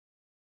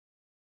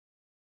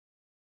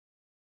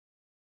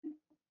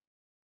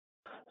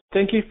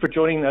Thank you for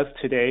joining us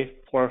today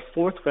for our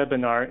fourth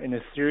webinar in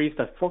a series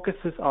that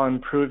focuses on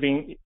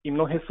improving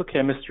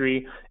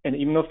immunohistochemistry and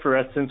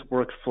immunofluorescence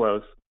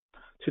workflows.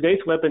 Today's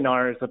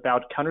webinar is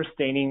about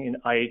counterstaining in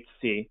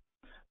IHC.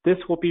 This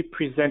will be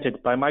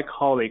presented by my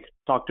colleague,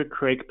 Dr.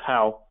 Craig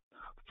Powell.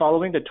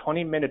 Following the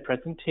 20-minute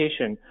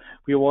presentation,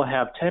 we will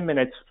have 10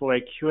 minutes for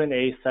a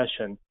Q&A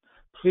session.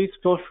 Please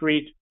feel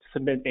free to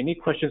submit any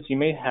questions you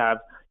may have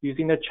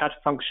using the chat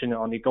function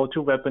on the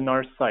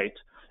GoToWebinar site,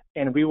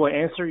 and we will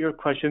answer your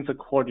questions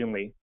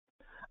accordingly.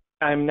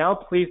 I am now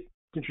pleased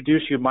to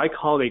introduce you my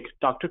colleague,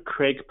 Dr.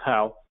 Craig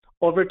Powell.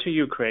 Over to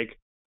you, Craig.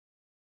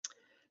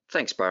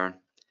 Thanks, Byron.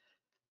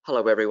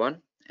 Hello,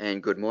 everyone,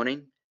 and good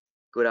morning,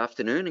 good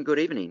afternoon, and good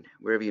evening,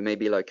 wherever you may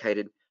be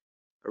located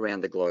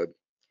around the globe.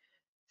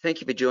 Thank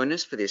you for joining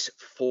us for this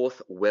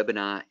fourth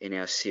webinar in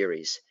our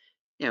series.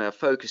 Now, our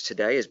focus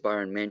today, as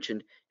Byron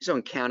mentioned, is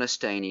on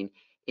counterstaining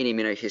in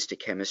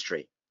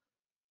immunohistochemistry.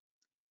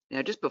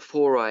 Now, just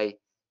before I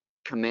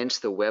commence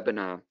the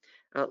webinar,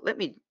 let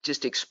me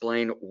just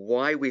explain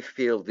why we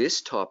feel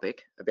this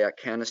topic about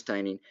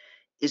counterstaining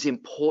is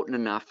important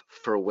enough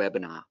for a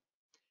webinar.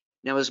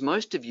 Now, as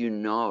most of you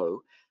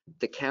know,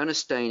 the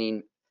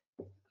counterstaining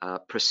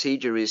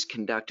procedure is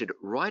conducted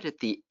right at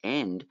the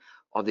end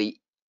of the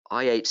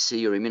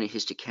IHC or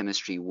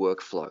immunohistochemistry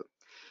workflow.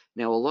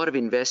 Now, a lot of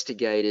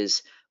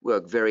investigators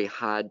work very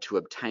hard to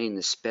obtain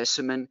the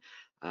specimen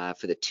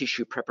for the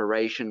tissue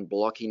preparation,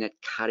 blocking it,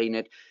 cutting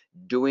it,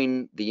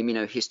 doing the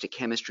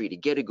immunohistochemistry to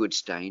get a good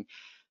stain.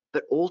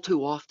 But all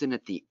too often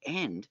at the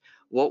end,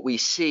 what we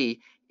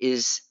see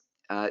is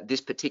this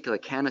particular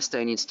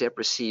counterstaining step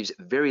receives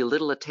very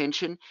little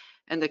attention,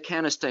 and the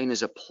counterstain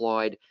is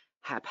applied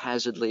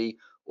haphazardly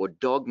or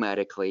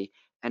dogmatically,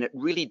 and it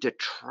really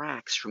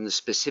detracts from the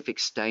specific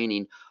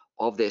staining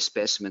of their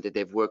specimen that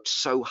they've worked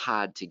so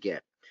hard to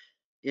get.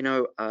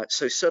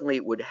 So certainly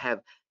it would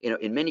have,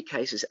 in many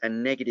cases, a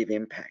negative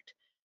impact.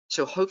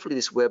 So hopefully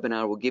this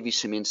webinar will give you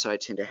some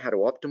insights into how to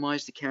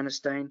optimize the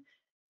counterstain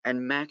and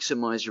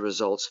maximize your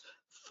results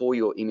for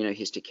your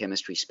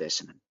immunohistochemistry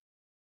specimen.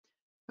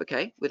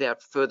 Okay,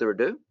 without further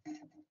ado,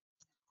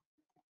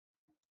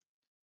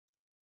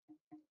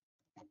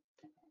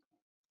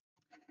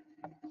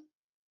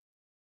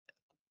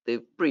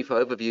 the brief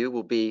overview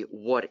will be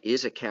what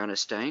is a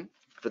counterstain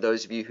for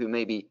those of you who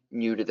may be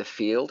new to the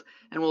field,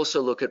 and we'll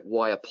also look at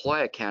why apply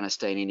a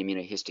counterstain in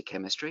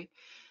immunohistochemistry.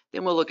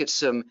 Then we'll look at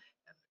some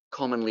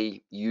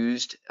commonly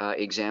used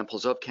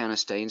examples of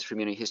counterstains for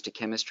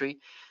immunohistochemistry,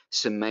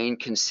 some main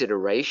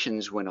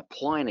considerations when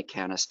applying a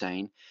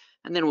counterstain,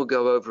 and then we'll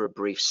go over a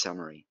brief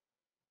summary.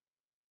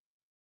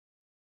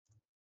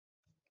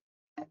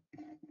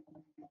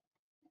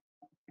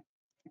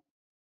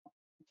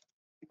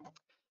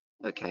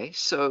 Okay,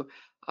 so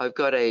I've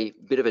got a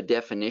bit of a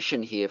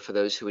definition here for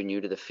those who are new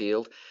to the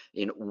field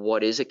in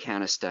what is a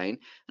counterstain,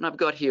 and I've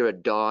got here a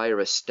dye or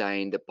a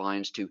stain that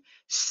binds to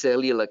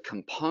cellular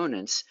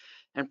components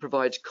and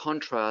provides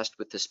contrast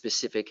with the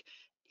specific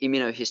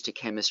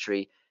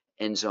immunohistochemistry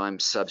enzyme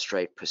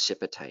substrate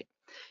precipitate.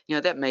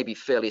 That may be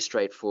fairly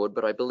straightforward,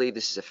 but I believe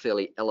this is a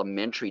fairly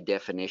elementary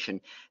definition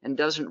and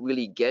doesn't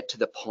really get to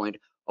the point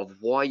of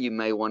why you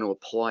may want to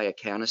apply a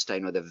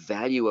counterstain or the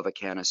value of a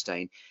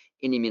counterstain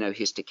in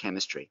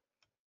immunohistochemistry.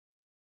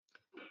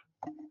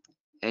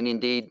 And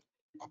indeed,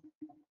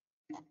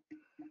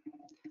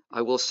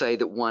 I will say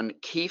that one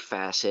key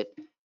facet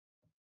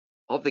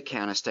of the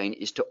counterstain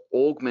is to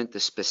augment the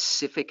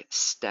specific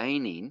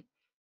staining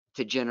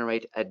to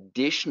generate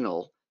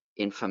additional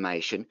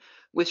information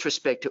with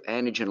respect to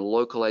antigen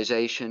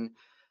localization,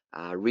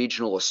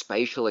 regional or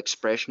spatial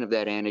expression of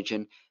that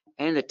antigen,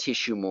 and the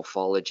tissue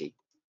morphology.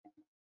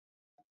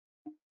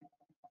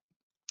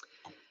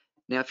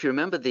 Now, if you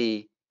remember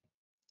the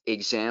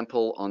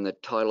example on the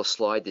title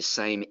slide, the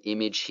same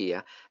image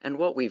here, and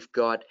what we've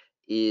got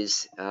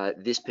is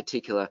this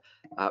particular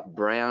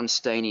brown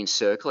staining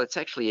circle. It's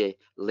actually a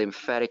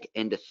lymphatic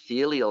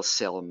endothelial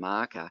cell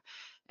marker,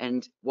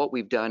 and what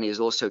we've done is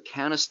also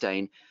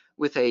counterstain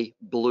with a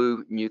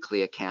blue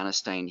nuclear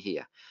counterstain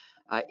here.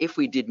 If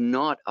we did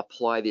not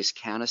apply this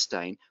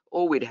counterstain,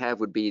 all we'd have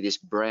would be this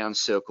brown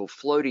circle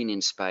floating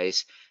in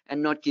space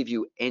and not give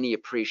you any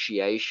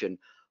appreciation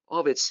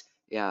of its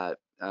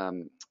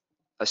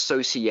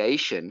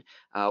association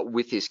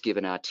with this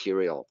given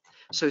arteriole.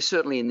 So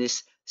certainly in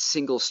this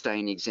single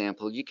stain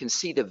example, you can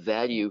see the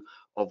value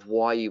of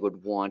why you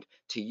would want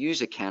to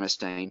use a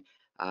counterstain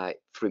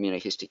for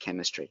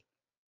immunohistochemistry.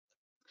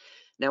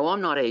 Now,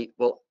 I'm not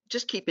well,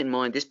 just keep in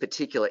mind this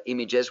particular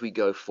image as we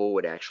go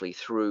forward actually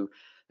through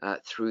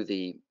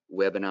the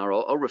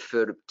webinar. I'll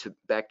refer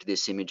back to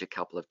this image a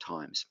couple of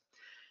times.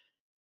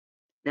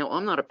 Now,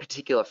 I'm not a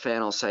particular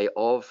fan, I'll say,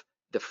 of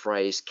the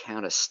phrase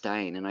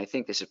counterstain, and I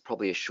think this is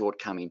probably a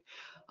shortcoming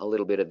a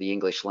little bit of the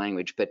English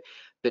language, but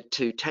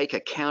to take a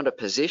counter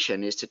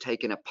position is to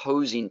take an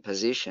opposing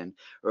position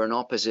or an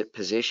opposite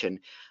position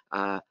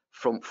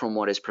from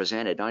what is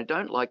presented. And I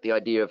don't like the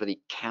idea of the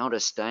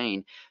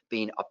counterstain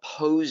being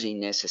opposing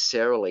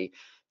necessarily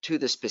to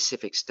the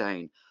specific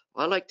stain.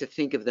 I like to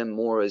think of them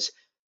more as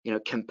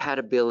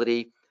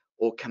compatibility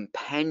or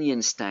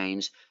companion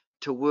stains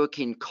to work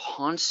in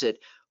concert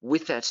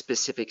with that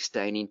specific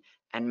staining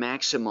and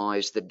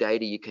maximize the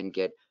data you can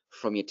get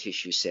from your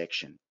tissue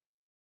section.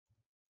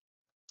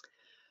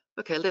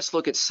 Okay, let's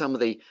look at some of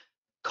the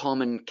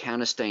common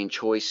counterstain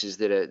choices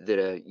that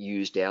are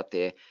used out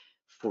there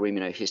for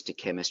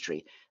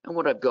immunohistochemistry. And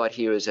what I've got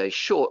here is a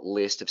short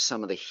list of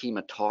some of the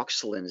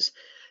hematoxylins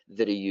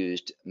that are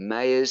used.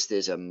 Mayers,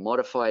 there's a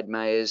modified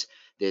Mayers,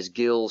 there's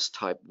Gill's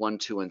type 1,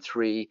 2, and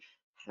 3,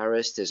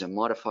 Harris, there's a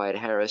modified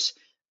Harris,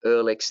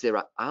 Ehrlich's, there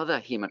are other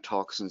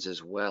hematoxins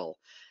as well.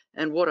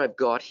 And what I've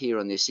got here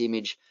on this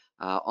image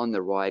on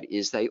the right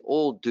is they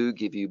all do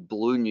give you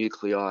blue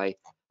nuclei,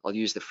 I'll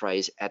use the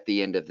phrase, at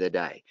the end of the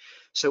day.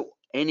 So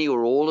any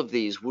or all of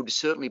these would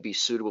certainly be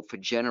suitable for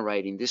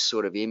generating this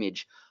sort of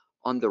image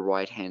on the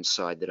right-hand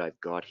side that I've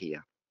got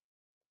here.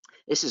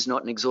 This is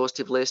not an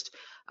exhaustive list.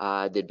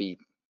 There'd be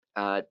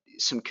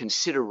some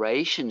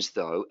considerations,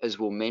 though, as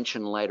we'll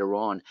mention later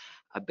on,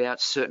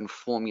 about certain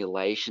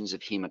formulations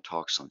of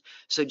hematoxylin.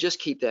 So just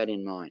keep that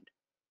in mind.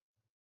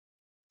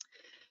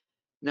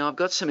 Now, I've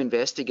got some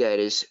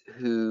investigators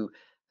who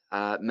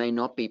may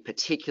not be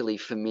particularly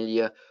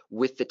familiar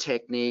with the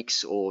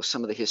techniques or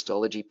some of the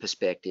histology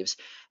perspectives,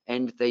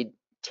 and they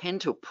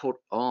tend to put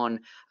on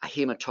a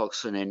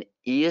hematoxylin and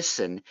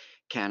eosin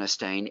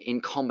counterstain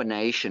in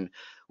combination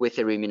with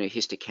their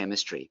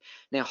immunohistochemistry.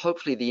 Now,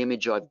 hopefully the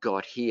image I've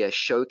got here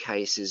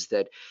showcases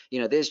that,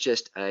 there's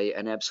just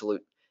an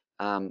absolute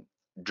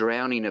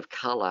drowning of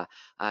color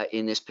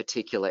in this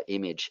particular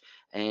image.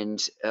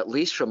 And at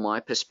least from my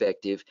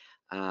perspective,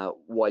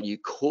 while you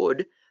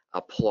could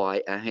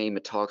apply a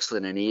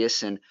hematoxylin and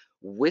eosin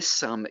with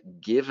some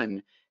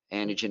given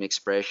antigen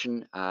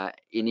expression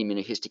in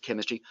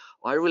immunohistochemistry,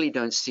 I really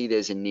don't see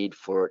there's a need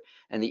for it.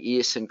 And the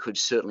eosin could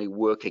certainly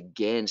work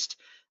against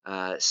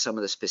some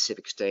of the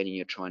specific staining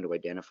you're trying to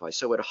identify.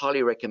 So I'd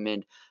highly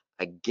recommend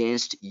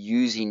against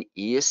using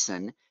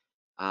eosin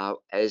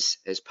as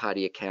part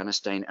of your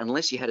counterstain,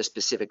 unless you had a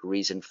specific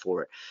reason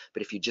for it.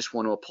 But if you just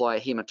want to apply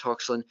a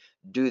hematoxylin,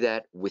 do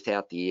that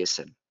without the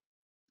eosin.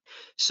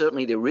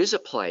 Certainly there is a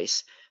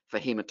place for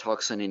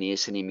hematoxylin and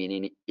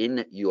eosin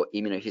in your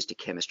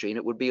immunohistochemistry, and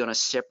it would be on a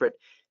separate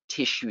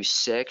tissue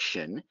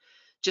section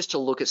just to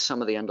look at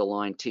some of the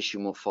underlying tissue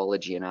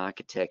morphology and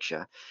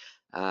architecture,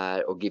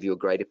 or give you a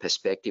greater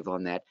perspective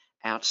on that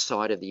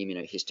outside of the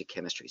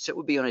immunohistochemistry. So it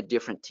would be on a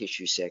different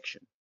tissue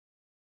section.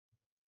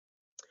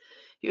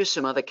 Here's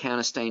some other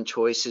counterstain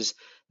choices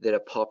that are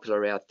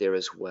popular out there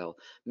as well.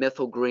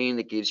 Methyl green,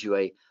 that gives you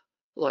a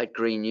light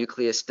green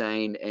nuclear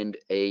stain, and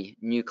a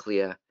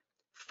nuclear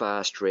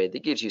fast red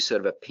that gives you sort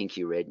of a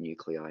pinky red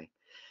nuclei.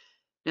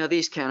 Now,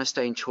 these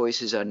counterstain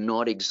choices are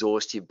not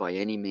exhaustive by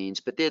any means,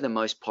 but they're the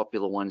most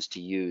popular ones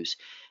to use.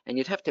 And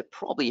you'd have to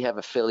probably have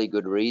a fairly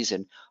good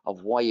reason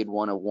of why you'd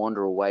want to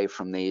wander away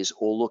from these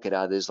or look at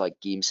others like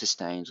Giemsa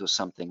stains or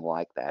something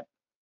like that.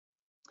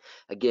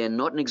 Again,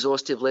 not an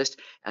exhaustive list,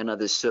 and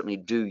others certainly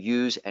do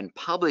use and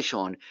publish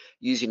on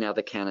using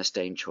other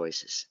counterstain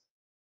choices.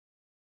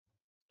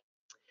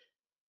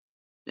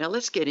 Now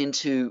let's get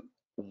into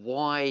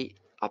why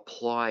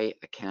apply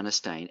a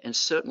counterstain. And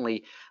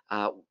certainly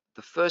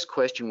the first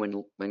question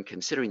when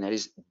considering that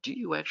is, do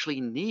you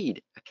actually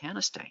need a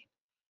counterstain?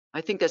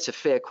 I think that's a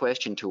fair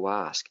question to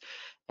ask.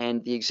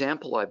 And the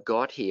example I've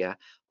got here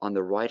on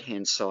the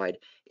right-hand side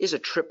is a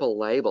triple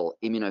label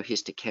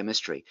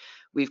immunohistochemistry.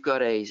 We've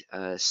got a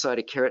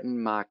cytokeratin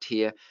marked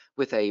here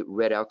with a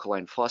red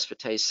alkaline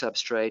phosphatase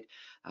substrate.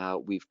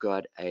 We've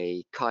got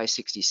a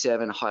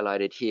Chi67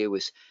 highlighted here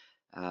with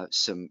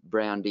some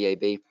brown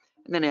DAB.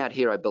 And then out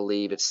here, I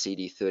believe it's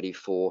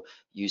CD34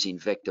 using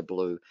vector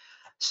blue.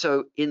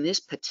 So in this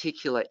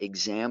particular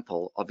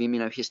example of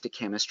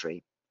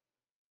immunohistochemistry,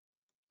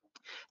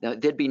 now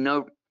there'd be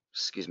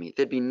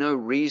no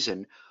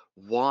reason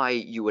why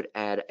you would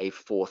add a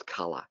fourth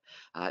color.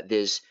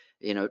 There's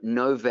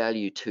no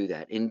value to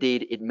that.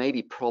 Indeed, it may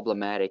be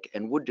problematic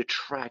and would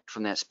detract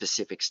from that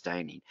specific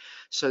staining.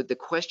 So the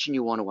question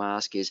you want to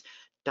ask is,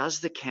 does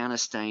the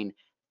counterstain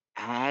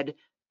add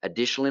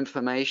additional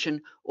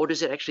information, or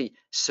does it actually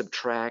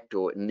subtract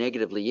or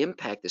negatively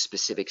impact the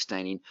specific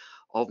staining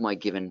of my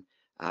given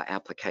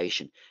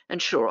application? And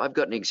sure, I've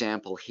got an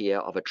example here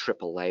of a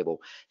triple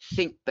label.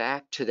 Think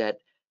back to that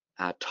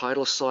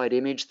title slide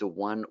image, the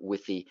one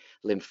with the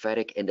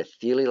lymphatic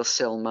endothelial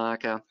cell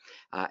marker,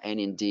 and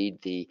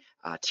indeed the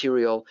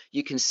arteriole.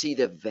 You can see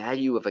the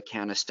value of a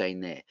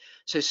counterstain there.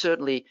 So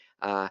certainly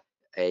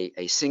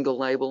a single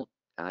label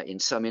in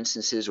some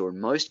instances, or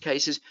in most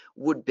cases,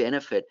 would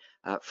benefit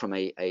from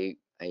a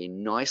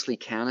nicely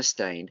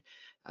counterstained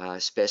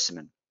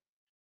specimen.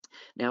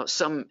 Now,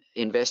 some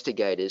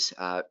investigators,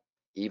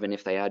 even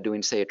if they are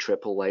doing, say, a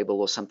triple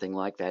label or something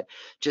like that,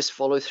 just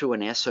follow through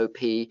an SOP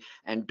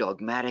and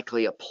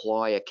dogmatically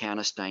apply a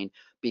counterstain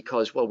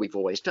because, well, we've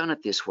always done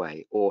it this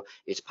way, or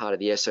it's part of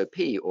the SOP,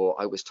 or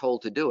I was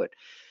told to do it.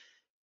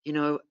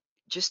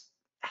 Just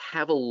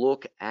have a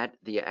look at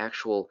the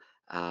actual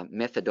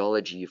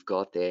methodology you've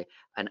got there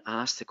and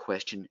ask the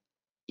question,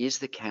 is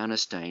the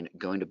counterstain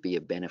going to be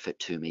a benefit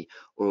to me,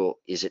 or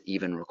is it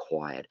even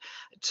required?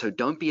 So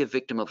don't be a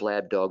victim of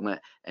lab dogma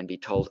and be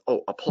told,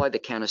 oh, apply the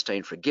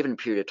counterstain for a given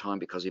period of time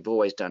because we've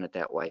always done it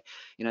that way.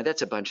 You know,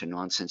 that's a bunch of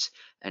nonsense.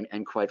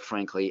 And quite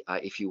frankly,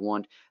 if you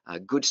want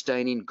good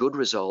staining, good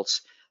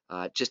results,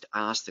 just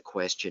ask the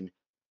question,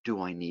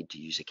 do I need to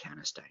use a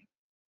counterstain?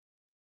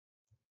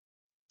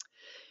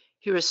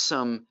 Here are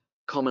some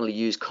commonly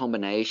used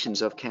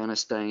combinations of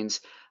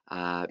counterstains.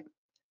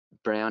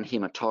 Brown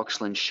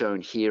hematoxylin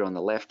shown here on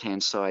the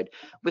left-hand side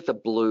with a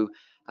blue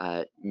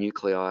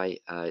nuclei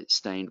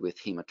stained with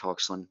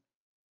hematoxylin.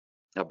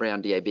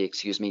 Brown DAB,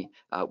 excuse me,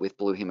 with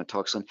blue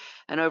hematoxylin.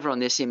 And over on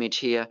this image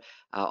here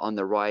on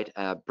the right,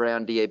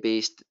 brown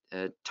DAB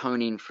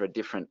toning for a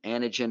different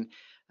antigen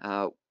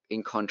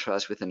in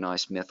contrast with a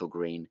nice methyl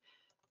green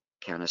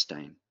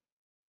counterstain.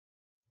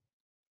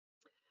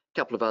 A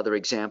couple of other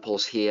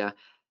examples here.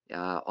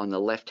 On the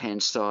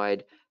left-hand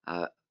side,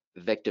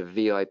 vector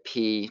VIP,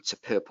 it's a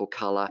purple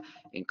color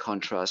in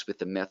contrast with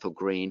the methyl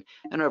green.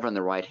 And over on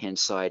the right-hand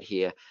side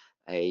here,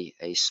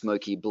 a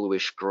smoky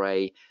bluish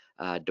gray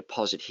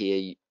deposit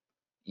here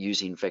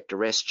using vector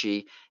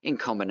SG in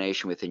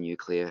combination with a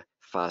nuclear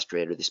fast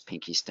red or this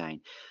pinky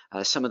stain.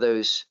 Some of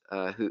those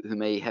who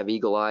may have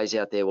eagle eyes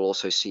out there will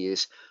also see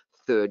this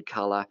third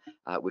color,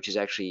 which is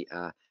actually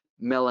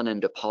melanin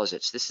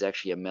deposits. This is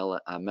actually a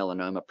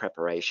melanoma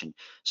preparation.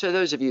 So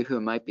those of you who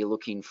might be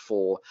looking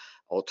for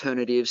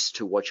alternatives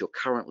to what you're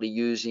currently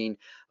using,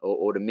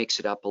 or to mix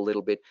it up a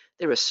little bit,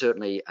 there are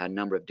certainly a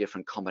number of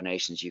different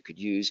combinations you could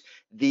use.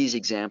 These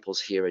examples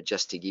here are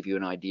just to give you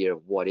an idea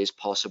of what is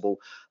possible,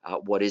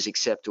 what is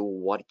acceptable,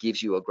 what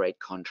gives you a great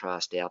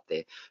contrast out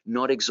there.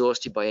 Not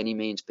exhaustive by any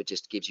means, but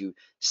just gives you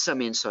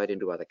some insight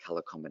into other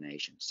color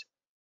combinations.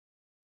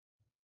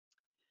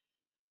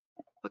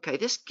 Okay,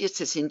 this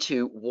gets us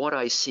into what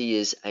I see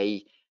as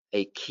a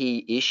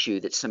key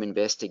issue that some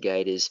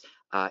investigators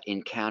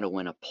encounter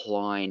when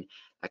applying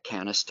a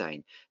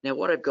counterstain. Now,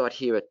 what I've got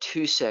here are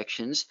two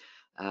sections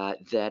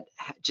that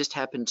just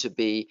happen to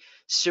be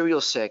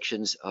serial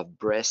sections of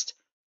breast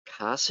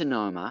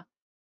carcinoma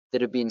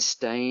that have been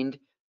stained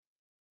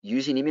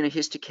using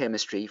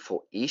immunohistochemistry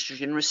for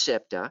estrogen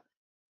receptor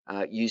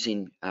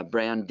using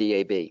brown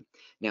DAB.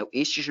 Now,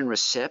 estrogen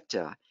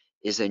receptor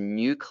is a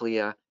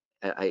nuclear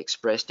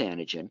expressed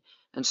antigen,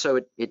 and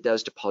so it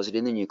does deposit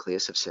in the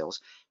nucleus of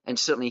cells. And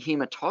certainly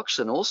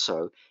hematoxylin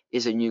also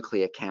is a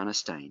nuclear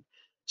counterstain.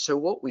 So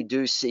what we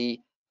do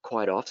see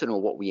quite often, or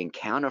what we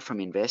encounter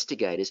from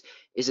investigators,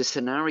 is a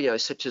scenario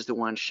such as the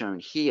one shown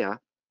here,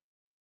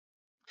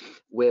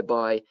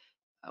 whereby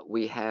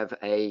we have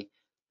a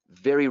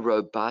very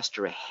robust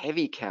or a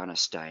heavy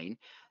counterstain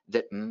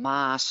that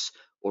masks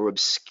or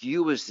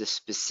obscures the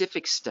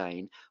specific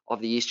stain of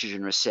the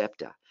estrogen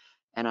receptor.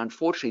 And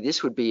unfortunately,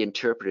 this would be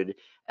interpreted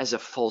as a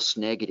false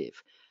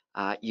negative.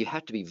 You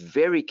have to be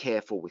very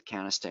careful with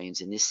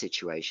counterstains in this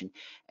situation,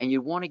 and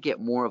you want to get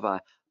more of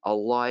a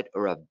light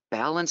or a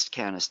balanced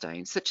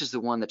counterstain, such as the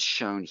one that's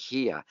shown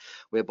here,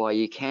 whereby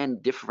you can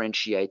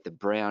differentiate the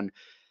brown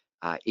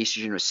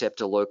estrogen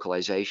receptor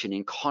localization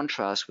in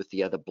contrast with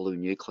the other blue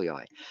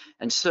nuclei.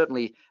 And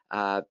certainly,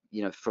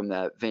 you know, from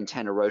the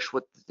Ventana Roche,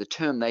 what the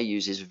term they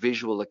use is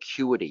visual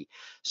acuity.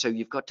 So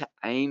you've got to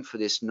aim for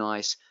this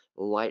nice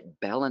light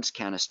balanced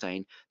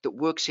counterstain that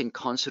works in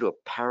concert or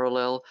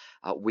parallel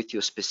with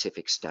your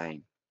specific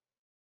stain.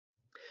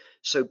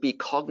 So be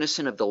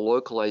cognizant of the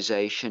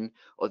localization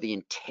or the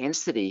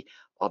intensity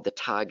of the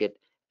target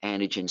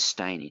antigen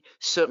staining.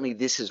 Certainly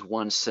this is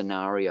one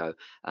scenario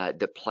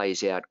that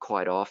plays out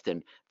quite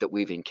often that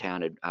we've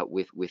encountered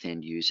with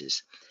end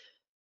users.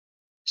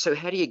 So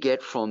how do you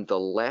get from the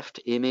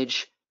left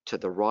image to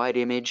the right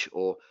image,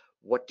 or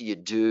what do you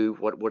do?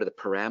 What are the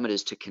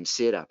parameters to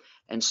consider?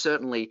 And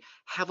certainly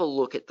have a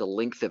look at the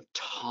length of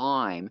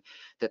time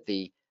that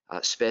the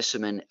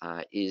specimen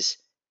is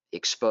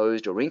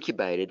exposed or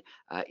incubated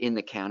in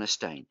the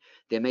counterstain.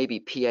 There may be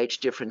pH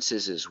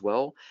differences as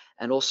well,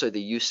 and also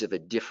the use of a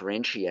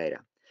differentiator.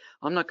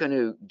 I'm not going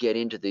to get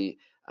into the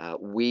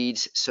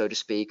weeds, so to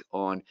speak,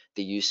 on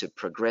the use of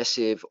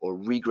progressive or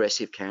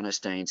regressive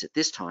counterstains at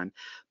this time,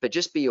 but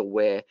just be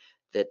aware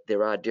that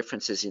there are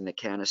differences in the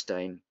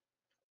counterstain.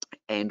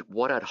 And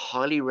what I'd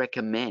highly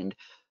recommend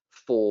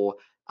for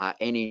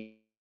any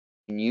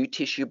new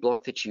tissue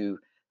block that you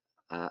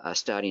are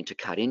starting to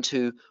cut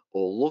into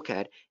or look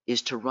at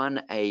is to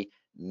run a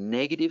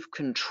negative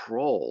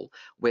control,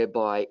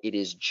 whereby it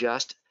is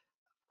just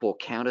for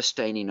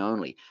counterstaining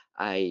only.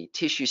 A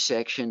tissue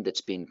section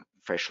that's been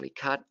freshly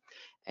cut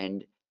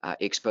and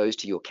exposed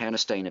to your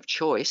counterstain of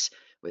choice,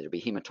 whether it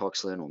be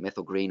hematoxylin or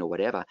methyl green or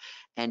whatever,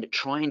 and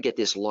try and get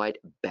this light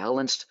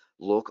balanced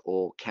look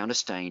or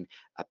counterstain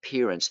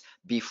appearance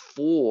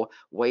before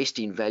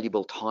wasting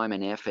valuable time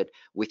and effort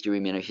with your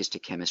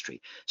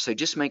immunohistochemistry. So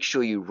just make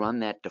sure you run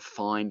that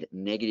defined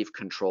negative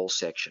control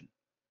section.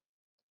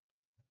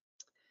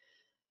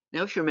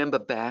 Now, if you remember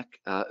back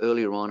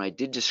earlier on, I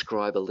did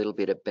describe a little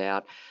bit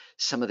about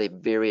some of the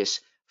various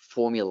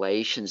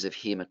formulations of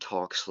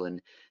hematoxylin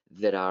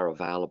that are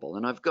available.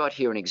 And I've got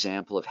here an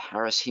example of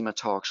Harris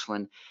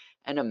hematoxylin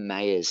and a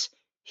Mayer's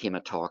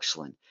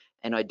hematoxylin.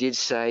 And I did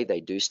say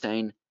they do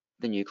stain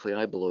the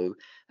nuclei blue,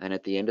 and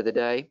at the end of the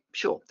day,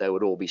 sure, they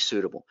would all be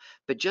suitable.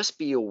 But just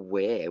be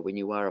aware when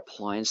you are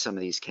applying some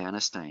of these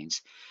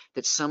counterstains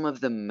that some of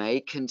them may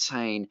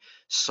contain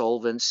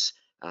solvents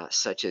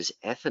such as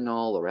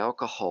ethanol or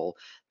alcohol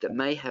that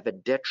may have a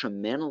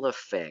detrimental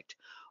effect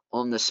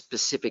on the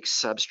specific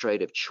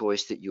substrate of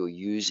choice that you're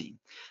using.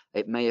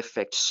 It may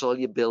affect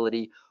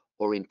solubility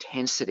or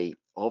intensity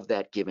of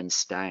that given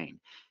stain.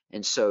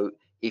 And so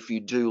if you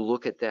do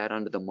look at that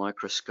under the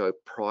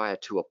microscope prior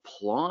to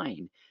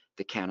applying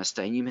the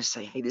counterstain, you may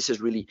say, hey, this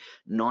is really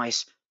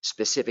nice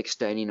specific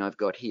staining I've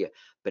got here.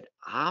 But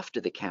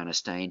after the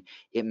counterstain,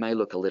 it may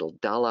look a little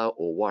duller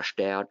or washed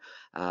out,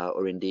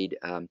 or indeed,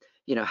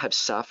 have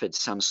suffered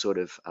some sort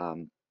of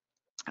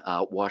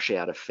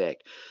washout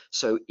effect.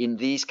 So in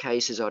these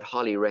cases, I'd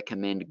highly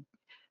recommend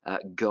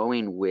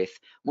going with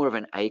more of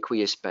an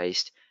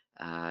aqueous-based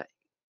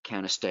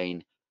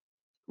counterstain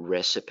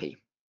recipe.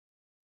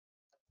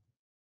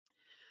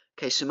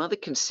 Okay, some other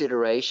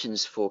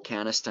considerations for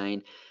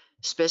counterstain: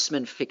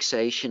 specimen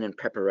fixation and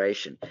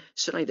preparation.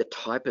 Certainly the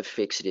type of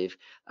fixative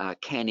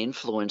can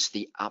influence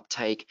the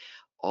uptake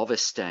of a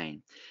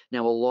stain.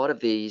 Now, a lot of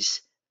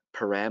these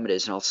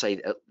parameters, and I'll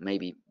say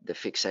maybe the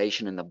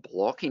fixation and the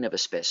blocking of a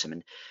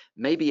specimen,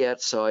 may be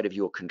outside of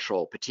your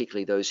control,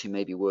 particularly those who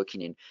may be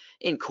working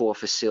in core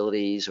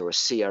facilities or a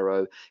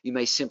CRO. You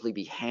may simply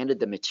be handed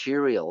the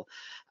material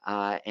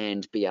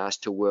and be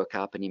asked to work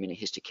up an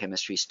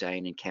immunohistochemistry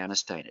stain and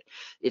counterstain it.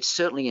 It's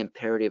certainly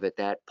imperative at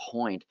that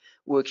point,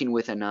 working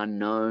with an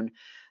unknown,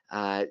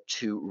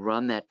 to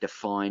run that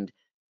defined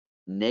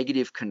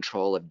negative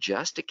control of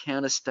just a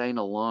counterstain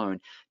alone,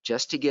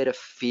 just to get a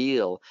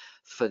feel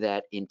for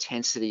that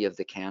intensity of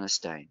the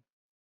counterstain.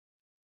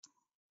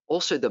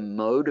 Also, the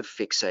mode of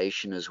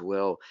fixation as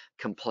well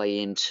can play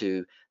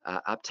into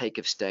uptake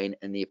of stain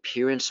and the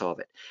appearance of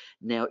it.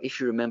 Now,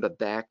 if you remember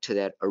back to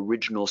that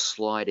original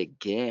slide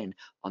again,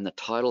 on the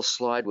title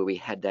slide where we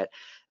had that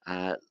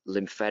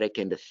lymphatic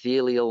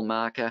endothelial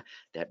marker,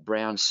 that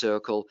brown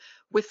circle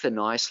with the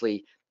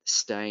nicely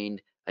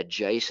stained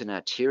adjacent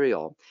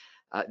arteriole,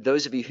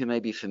 those of you who may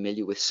be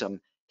familiar with some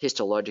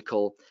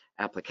histological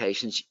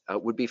applications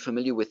would be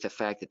familiar with the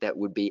fact that that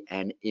would be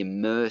an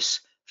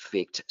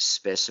immerse-ficked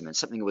specimen,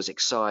 something that was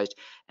excised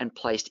and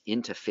placed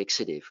into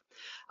fixative.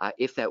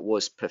 If that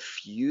was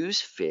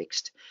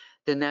perfuse-fixed,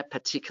 then that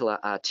particular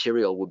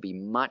arteriole would be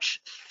much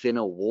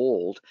thinner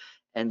walled,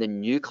 and the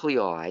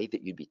nuclei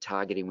that you'd be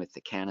targeting with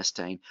the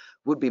counterstain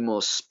would be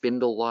more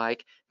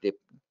spindle-like. They're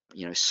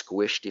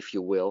squished, if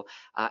you will,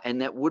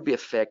 and that would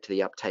affect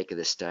the uptake of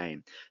the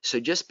stain. So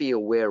just be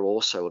aware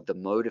also of the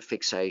mode of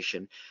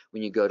fixation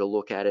when you go to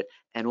look at it,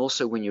 and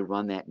also when you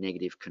run that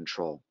negative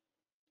control.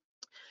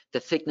 The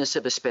thickness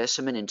of a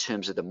specimen in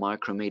terms of the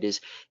micrometers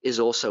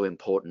is also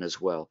important as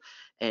well.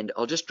 And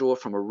I'll just draw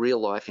from a real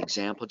life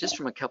example, just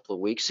from a couple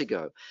of weeks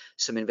ago.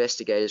 Some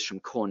investigators from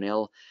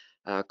Cornell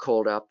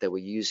called up. They were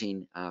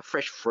using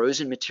fresh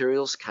frozen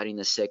materials, cutting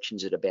the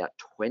sections at about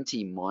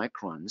 20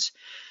 microns.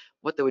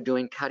 What they were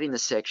doing, cutting the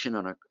section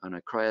on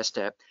a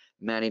cryostat,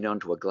 mounting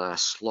onto a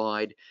glass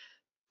slide,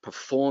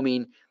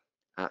 performing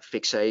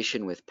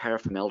fixation with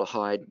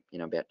paraformaldehyde,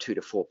 about 2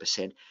 to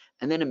 4%,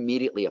 and then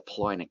immediately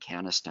applying a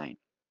counterstain.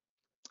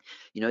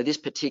 This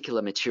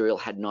particular material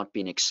had not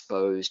been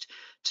exposed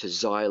to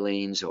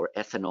xylenes or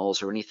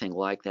ethanols or anything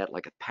like that,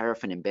 like a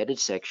paraffin embedded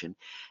section,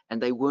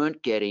 and they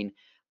weren't getting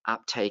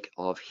uptake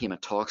of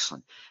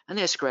hematoxylin. And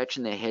they're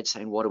scratching their head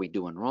saying, what are we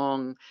doing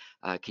wrong?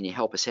 Can you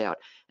help us out?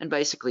 And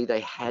basically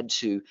they had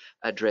to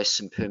address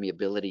some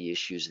permeability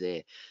issues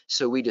there.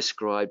 So we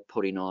described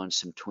putting on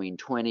some Tween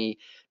 20,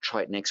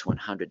 Triton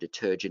X100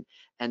 detergent,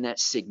 and that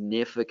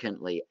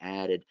significantly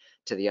added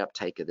to the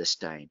uptake of the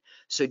stain.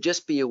 So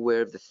just be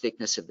aware of the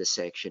thickness of the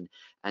section,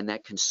 and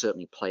that can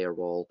certainly play a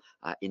role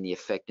in the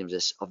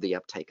effectiveness of the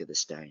uptake of the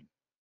stain.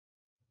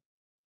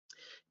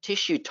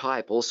 Tissue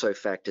type also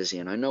factors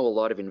in. I know a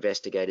lot of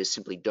investigators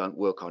simply don't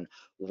work on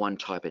one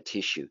type of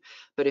tissue,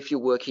 but if you're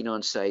working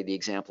on, say, the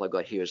example I've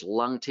got here is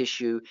lung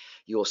tissue,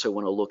 you also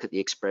want to look at the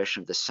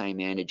expression of the same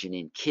antigen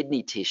in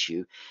kidney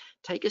tissue.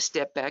 Take a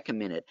step back a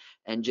minute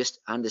and just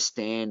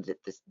understand that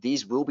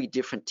these will be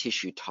different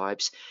tissue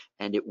types,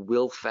 and it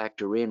will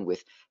factor in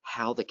with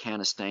how the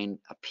counterstain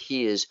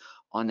appears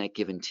on that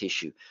given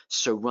tissue.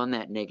 So run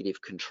that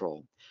negative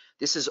control.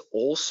 This is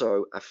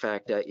also a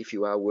factor if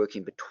you are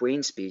working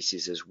between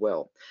species as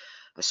well.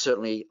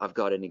 Certainly, I've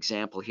got an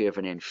example here of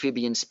an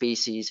amphibian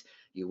species.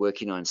 You're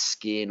working on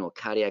skin or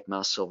cardiac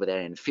muscle with that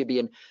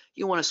amphibian.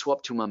 You want to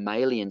swap to a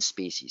mammalian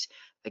species.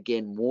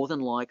 Again, more than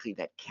likely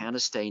that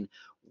counterstain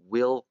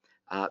will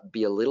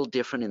be a little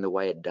different in the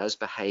way it does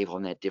behave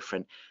on that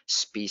different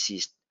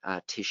species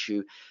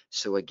tissue.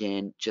 So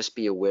again, just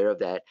be aware of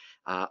that,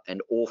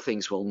 and all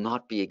things will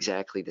not be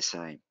exactly the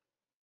same.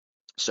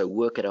 So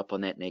work it up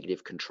on that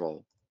negative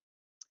control.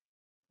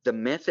 The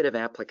method of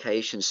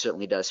application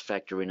certainly does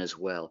factor in as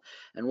well.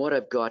 And what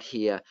I've got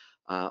here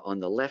on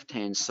the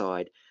left-hand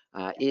side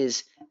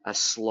is a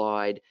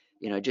slide,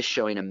 just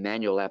showing a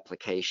manual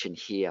application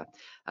here.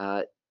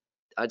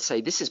 I'd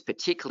say this is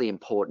particularly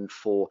important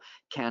for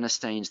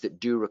counterstains that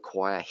do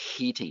require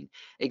heating.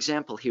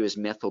 Example here is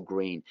methyl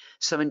green.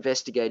 Some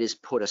investigators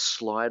put a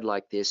slide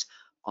like this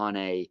on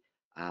a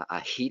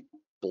heat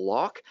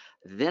block,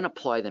 then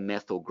apply the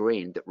methyl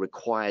green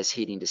that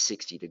heating to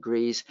 60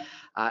 degrees,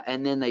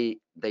 and then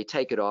they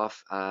take it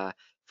off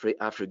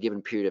after a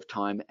given period of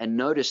time and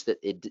notice that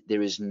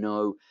there is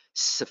no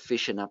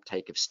sufficient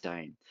uptake of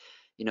stain.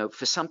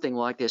 For something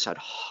like this, I'd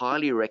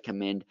highly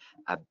recommend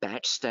a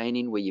batch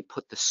staining where you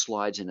put the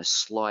slides in a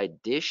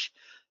slide dish,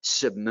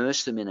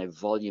 submerge them in a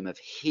volume of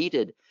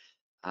heated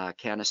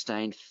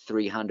counterstain,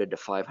 300 to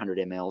 500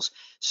 mLs,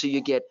 so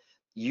you get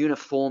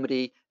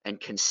uniformity and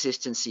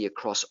consistency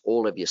across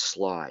all of your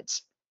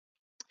slides.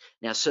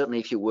 Now, certainly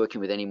if you're working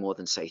with any more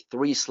than, say,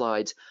 3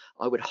 slides,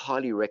 I would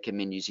highly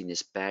recommend using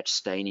this batch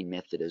staining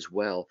method as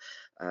well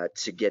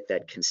to get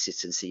that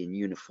consistency and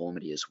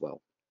uniformity as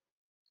well.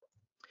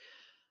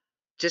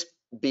 Just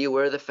be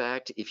aware of the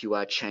fact if you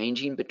are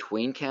changing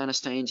between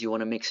counterstains, you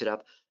want to mix it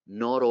up.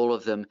 Not all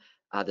of them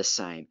are the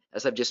same.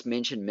 As I've just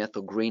mentioned,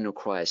 methyl green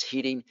requires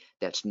heating.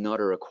 That's not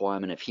a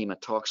requirement of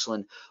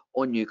hematoxylin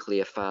or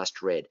nuclear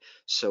fast red.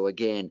 So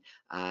again,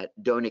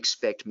 don't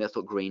expect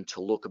methyl green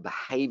to look or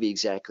behave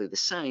exactly the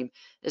same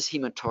as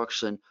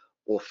hematoxylin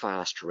or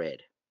fast red.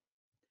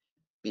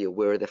 Be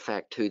aware of the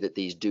fact too that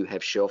these do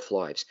have shelf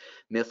lives.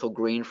 Methyl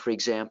green, for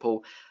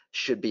example,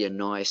 should be a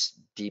nice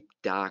deep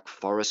dark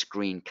forest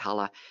green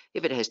color.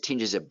 If it has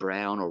tinges of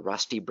brown or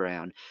rusty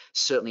brown,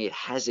 certainly it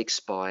has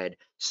expired,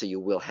 so you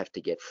will have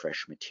to get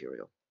fresh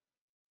material.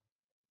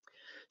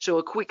 So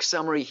a quick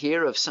summary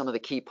here of some of the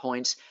key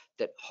points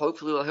that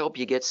hopefully will help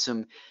you get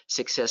some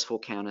successful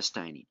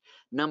counterstaining.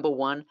 Number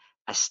 1,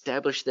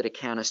 establish that a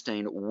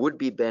counterstain would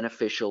be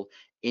beneficial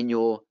in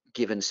your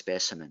given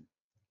specimen.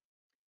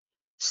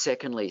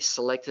 Secondly,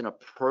 select an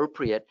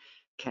appropriate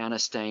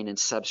counterstain and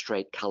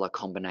substrate color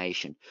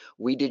combination.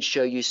 We did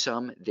show you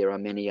some. There are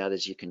many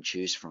others you can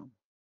choose from.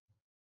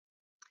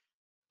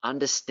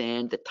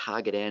 Understand the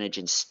target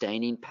antigen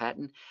staining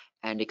pattern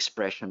and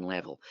expression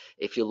level.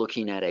 If you're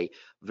looking at a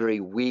very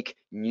weak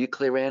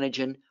nuclear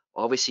antigen,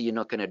 obviously you're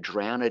not going to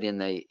drown it in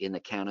the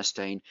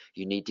counterstain.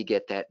 You need to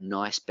get that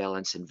nice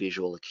balance and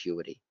visual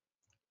acuity.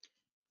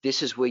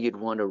 This is where you'd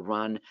want to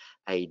run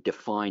a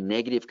defined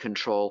negative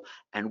control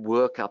and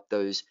work up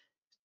those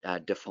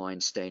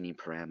defined staining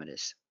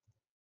parameters.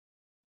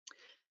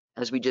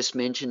 As we just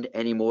mentioned,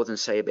 any more than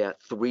say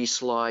about 3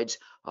 slides,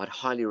 I'd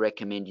highly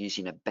recommend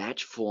using a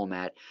batch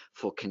format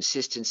for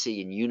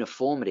consistency and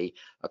uniformity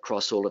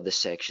across all of the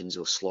sections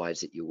or slides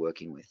that you're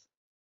working with.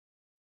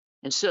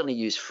 And certainly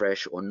use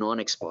fresh or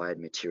non-expired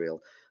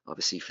material,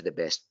 obviously, for the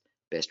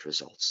best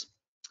results.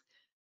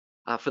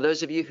 For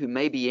those of you who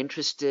may be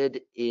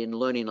interested in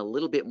learning a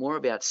little bit more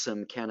about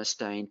some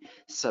counterstain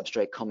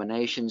substrate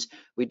combinations,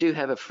 we do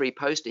have a free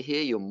poster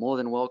here. You're more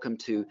than welcome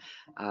to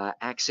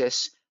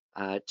access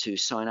to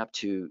sign up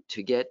to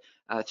get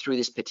through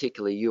this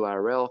particular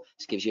URL.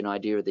 This gives you an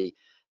idea of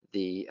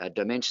the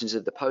dimensions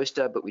of the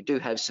poster, but we do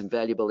have some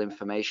valuable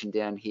information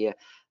down here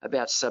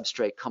about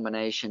substrate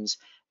combinations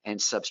and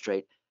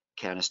substrate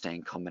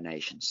counterstain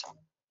combinations.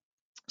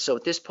 So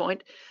at this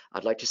point,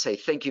 I'd like to say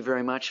thank you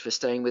very much for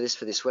staying with us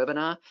for this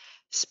webinar.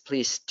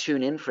 Please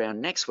tune in for our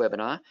next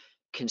webinar,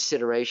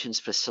 Considerations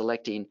for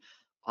Selecting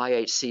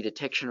IHC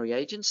Detection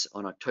Reagents,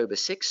 on October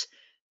 6th.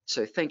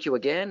 So thank you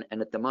again,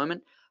 and at the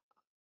moment,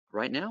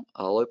 right now,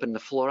 I'll open the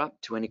floor up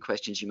to any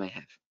questions you may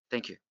have.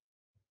 Thank you.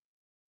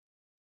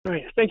 All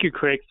right, thank you,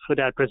 Craig, for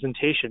that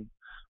presentation.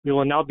 We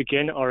will now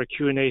begin our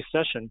Q&A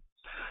session.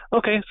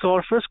 Okay, so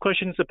our first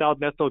question is about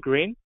methyl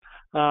green.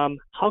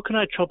 How can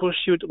I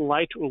troubleshoot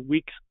light or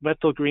weak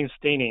methyl green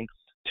staining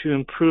to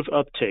improve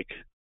uptake?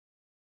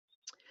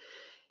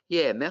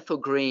 Yeah, methyl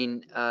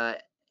green,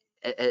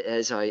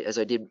 as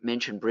I did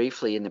mention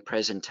briefly in the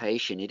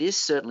presentation, it is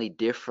certainly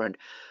different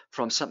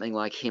from something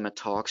like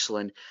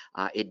hematoxylin.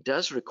 It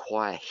does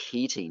require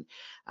heating,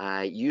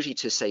 usually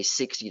to say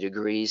 60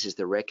 degrees is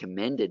the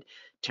recommended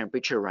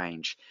temperature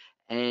range.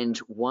 And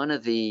one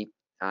of the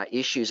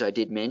issues I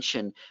did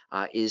mention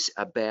is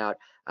about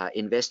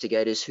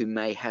investigators who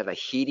may have a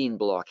heating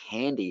block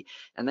handy,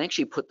 and they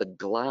actually put the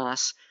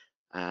glass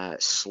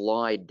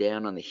slide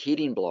down on the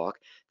heating block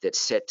that's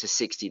set to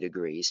 60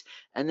 degrees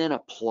and then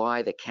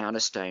apply the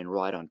counterstain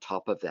right on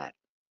top of that.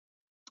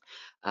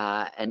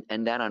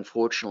 And that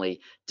unfortunately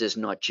does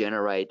not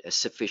generate a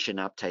sufficient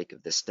uptake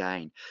of the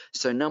stain.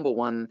 So number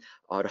 1,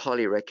 I'd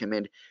highly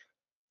recommend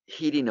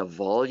heating a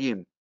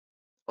volume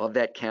of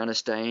that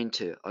counterstain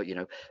to,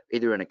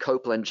 either in a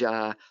Copeland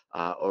jar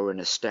or in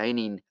a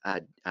staining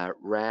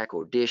rack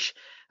or dish,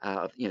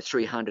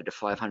 300 to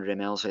 500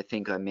 mLs, I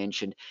think I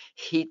mentioned.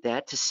 Heat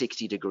that to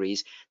 60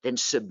 degrees, then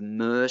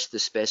submerge the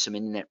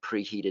specimen in that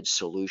preheated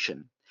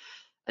solution.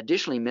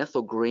 Additionally,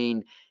 methyl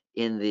green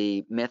in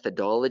the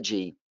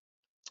methodology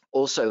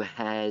also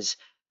has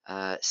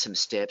some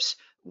steps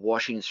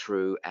washing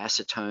through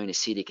acetone,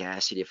 acetic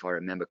acid, if I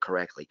remember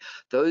correctly.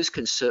 Those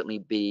can certainly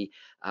be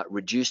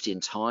reduced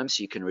in time,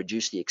 so you can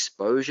reduce the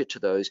exposure to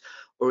those,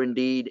 or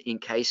indeed, in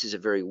cases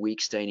of very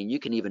weak staining, you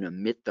can even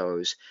omit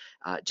those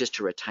just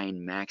to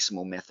retain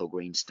maximal methyl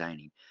green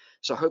staining.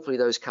 So hopefully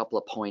those couple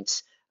of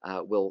points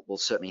will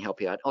certainly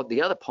help you out. Oh,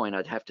 the other point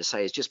I'd have to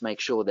say is just make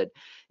sure that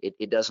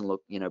it doesn't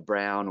look,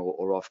 brown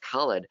or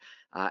off-colored,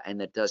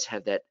 and that does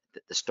have that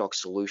the stock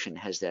solution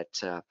has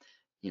that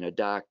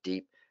dark,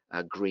 deep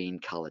green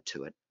color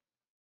to it.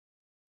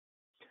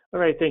 All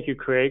right, thank you,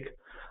 Craig.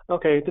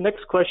 Okay, the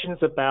next question is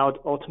about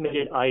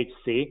automated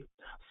IHC.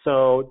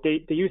 So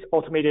they use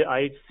automated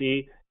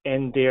IHC,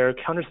 and their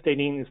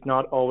counterstaining is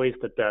not always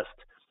the best.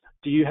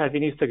 Do you have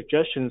any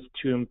suggestions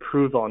to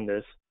improve on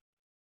this?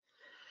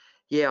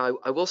 Yeah,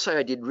 I will say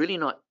I did really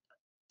not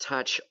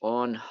touch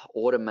on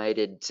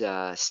automated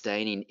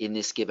staining in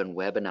this given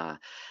webinar.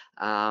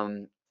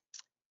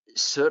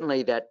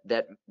 Certainly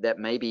that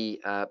may be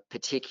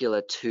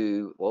particular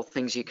to, well,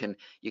 things you can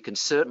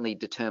certainly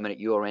determine at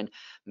your end.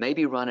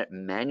 Maybe run it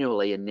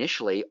manually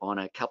initially on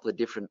a couple of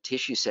different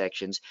tissue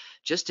sections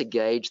just to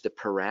gauge the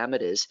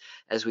parameters,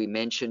 as we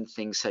mentioned,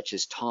 things such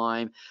as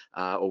time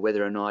or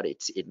whether or not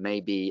it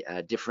may be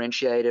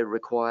differentiator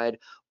required,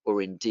 or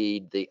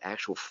indeed the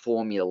actual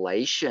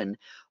formulation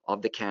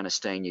of the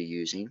counterstain you're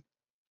using.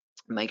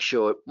 Make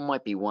sure, it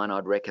might be one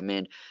I'd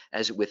recommend,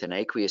 as with an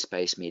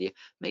aqueous-based media,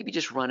 maybe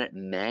just run it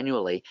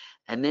manually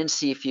and then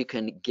see if you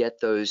can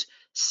get those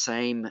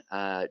same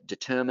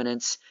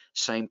determinants,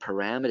 same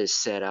parameters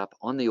set up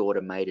on the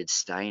automated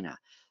stainer.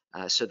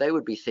 So they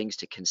would be things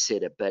to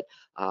consider. But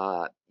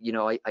I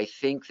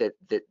think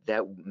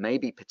that may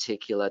be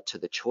particular to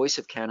the choice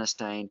of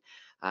counterstain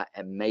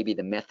and maybe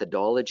the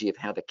methodology of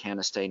how the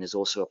counterstain is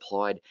also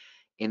applied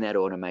in that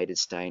automated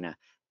stainer.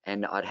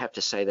 And I'd have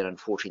to say that,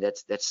 unfortunately,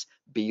 that's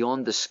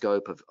beyond the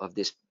scope of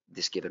this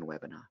given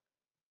webinar.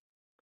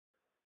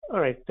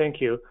 All right,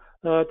 thank you.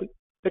 The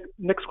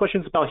next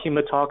question is about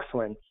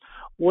hematoxylin.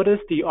 What is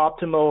the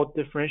optimal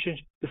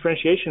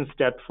differentiation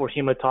step for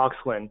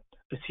hematoxylin,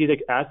 acetic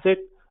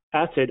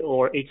acid,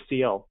 or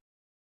HCl?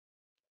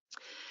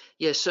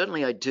 Yeah,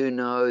 certainly I do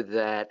know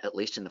that, at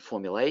least in the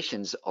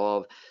formulations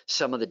of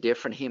some of the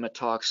different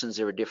hematoxins,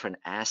 there are different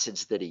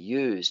acids that are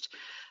used.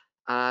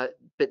 But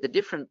the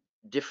different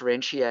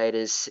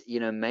differentiators,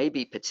 may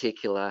be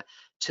particular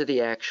to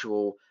the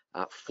actual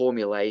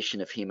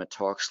formulation of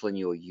hematoxylin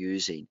you're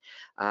using.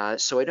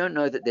 So I don't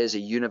know that there's a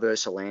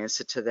universal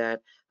answer to that.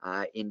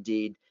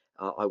 Indeed,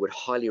 I would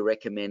highly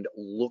recommend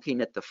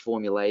looking at the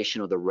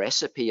formulation or the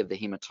recipe of the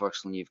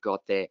hematoxylin you've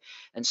got there,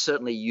 and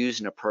certainly use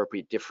an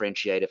appropriate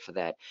differentiator for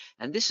that.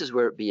 And this is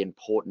where it'd be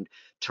important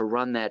to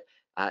run that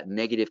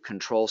negative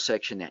control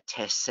section, that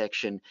test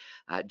section,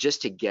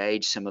 just to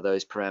gauge some of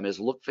those parameters.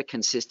 Look for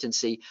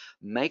consistency.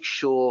 Make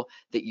sure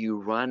that you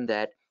run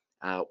that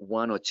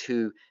one or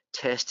two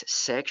test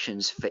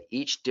sections for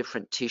each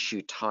different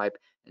tissue type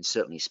and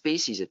certainly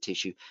species of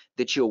tissue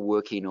that you're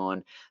working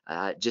on,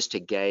 just to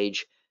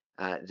gauge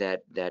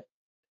that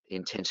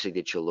intensity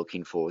that you're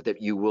looking for,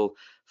 that you will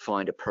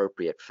find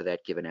appropriate for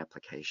that given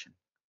application.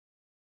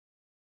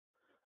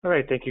 All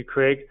right, thank you,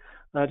 Craig.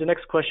 The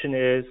next question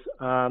is,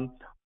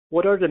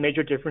 what are the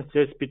major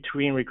differences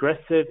between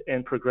regressive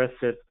and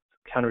progressive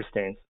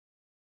counterstains?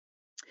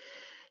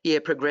 Yeah,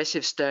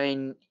 progressive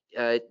stain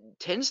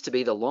tends to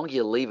be, the longer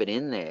you leave it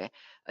in there,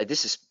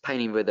 this is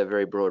painting with a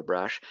very broad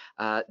brush,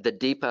 the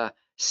deeper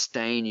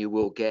stain you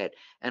will get.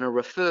 And I'll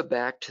refer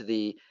back to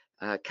the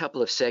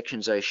couple of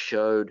sections I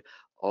showed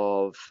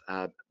of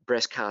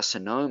breast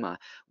carcinoma,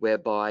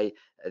 whereby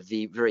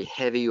the very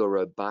heavy or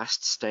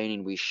robust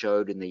staining we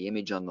showed in the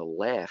image on the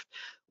left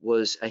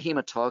was a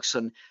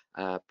hematoxin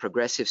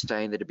progressive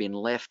stain that had been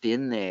left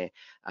in there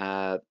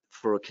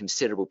for a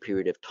considerable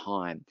period of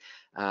time.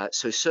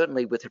 So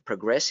certainly with a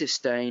progressive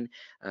stain,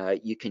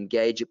 you can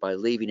gauge it by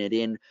leaving it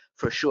in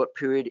for a short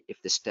period.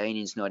 If the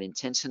staining is not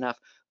intense enough,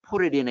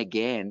 put it in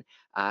again,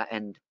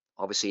 and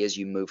obviously as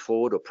you move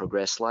forward or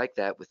progress like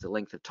that with the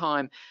length of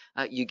time,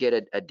 you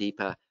get a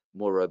deeper,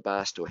 more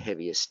robust or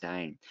heavier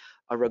stain.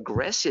 A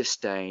regressive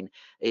stain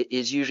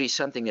is usually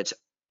something that's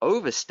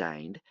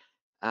overstained,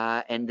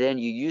 and then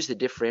you use the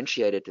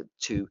differentiator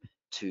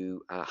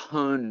to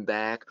hone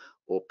back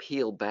or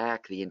peel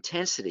back the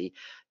intensity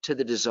to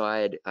the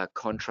desired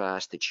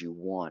contrast that you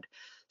want.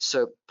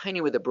 So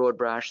painting with a broad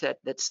brush,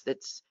 that's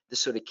the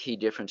sort of key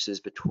differences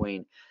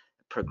between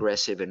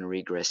progressive and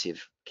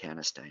regressive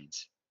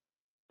counterstains.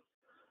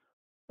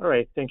 All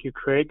right, thank you,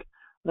 Craig.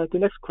 The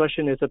next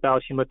question is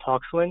about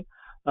hematoxylin.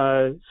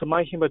 So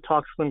my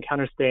hematoxylin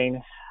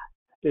counterstain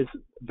is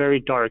very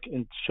dark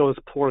and shows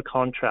poor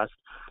contrast.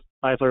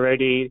 I've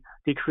already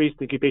decreased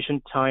the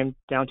incubation time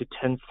down to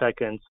 10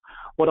 seconds.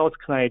 What else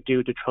can I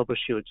do to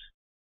troubleshoot?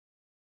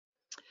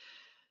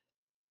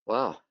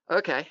 Wow,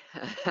 okay.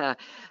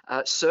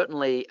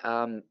 Certainly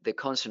the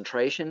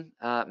concentration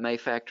may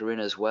factor in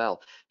as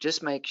well.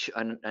 Just make sure,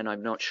 and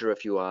I'm not sure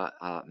if you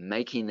are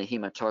making the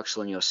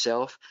hematoxylin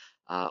yourself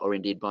or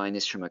indeed buying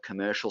this from a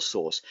commercial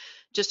source.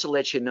 Just to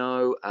let you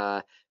know,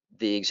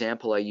 the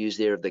example I used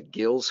there of the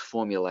Gills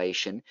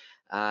formulation,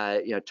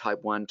 type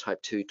 1,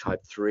 type 2,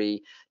 type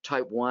 3.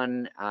 Type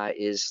 1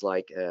 is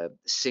like a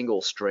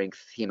single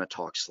strength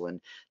hematoxylin.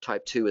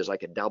 Type 2 is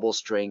like a double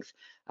strength.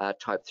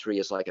 Type 3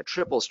 is like a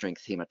triple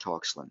strength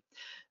hematoxylin.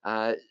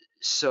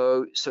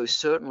 So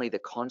certainly the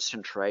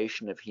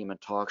concentration of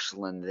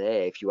hematoxylin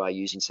there, if you are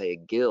using, say, a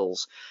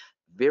Gills,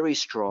 very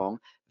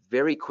strong,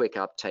 very quick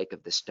uptake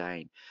of the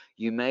stain.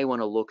 You may want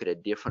to look at a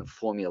different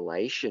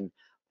formulation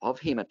of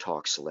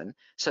hematoxylin,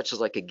 such as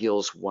like a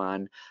Gills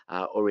 1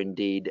 or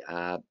indeed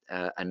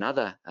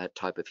another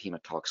type of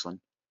hematoxylin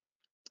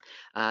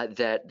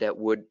that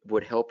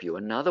would help you.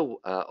 Another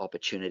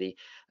opportunity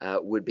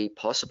would be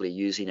possibly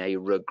using a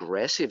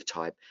regressive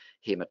type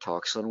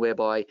hematoxylin,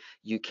 whereby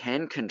you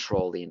can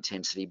control the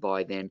intensity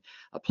by then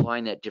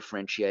applying that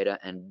differentiator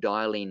and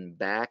dialing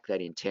back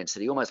that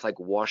intensity, almost like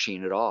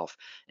washing it off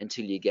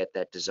until you get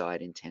that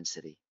desired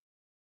intensity.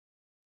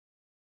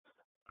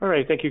 All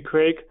right, thank you,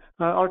 Craig.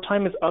 Our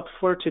time is up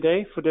for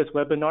today for this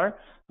webinar.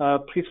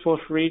 Please feel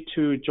free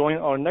to join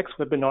our next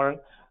webinar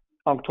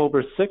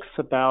October 6th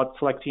about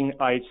selecting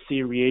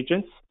IHC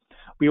reagents.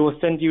 We will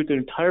send you the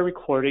entire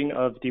recording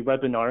of the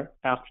webinar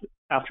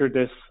after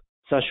this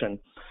session.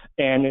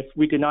 And if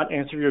we did not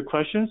answer your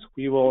questions,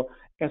 we will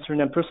answer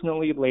them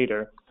personally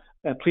later.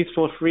 Please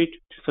feel free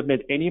to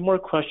submit any more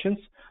questions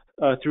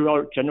through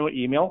our general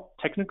email,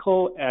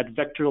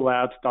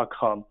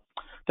 technical@vectorlabs.com.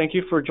 Thank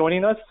you for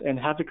joining us and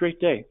have a great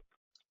day.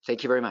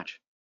 Thank you very much.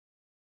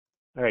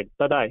 All right,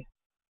 bye-bye.